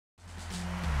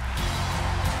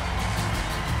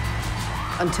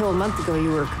Until a month ago, you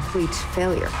were a complete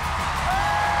failure.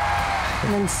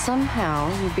 And then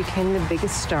somehow you became the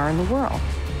biggest star in the world,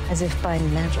 as if by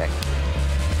magic.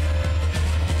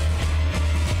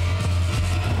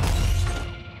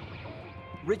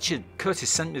 Richard Curtis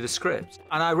sent me the script,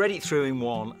 and I read it through in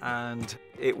one, and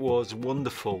it was a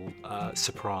wonderful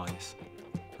surprise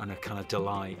and a kind of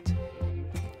delight.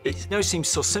 It seems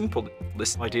so simple,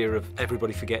 this idea of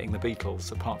everybody forgetting the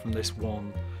Beatles, apart from this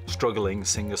one struggling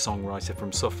singer-songwriter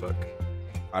from Suffolk.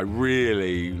 I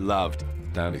really loved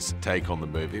Danny's take on the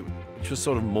movie, which was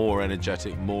sort of more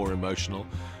energetic, more emotional,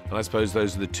 and I suppose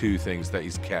those are the two things that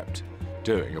he's kept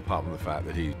doing, apart from the fact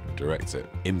that he directs it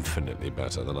infinitely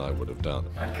better than I would have done.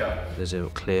 There's a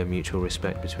clear mutual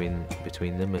respect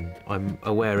between them, and I'm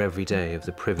aware every day of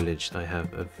the privilege I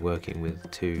have of working with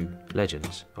two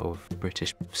legends of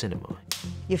British cinema.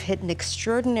 You've hit an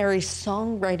extraordinary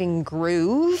songwriting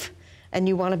groove, and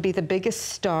you want to be the biggest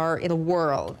star in the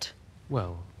world.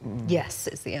 Well... Yes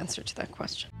is the answer to that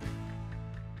question.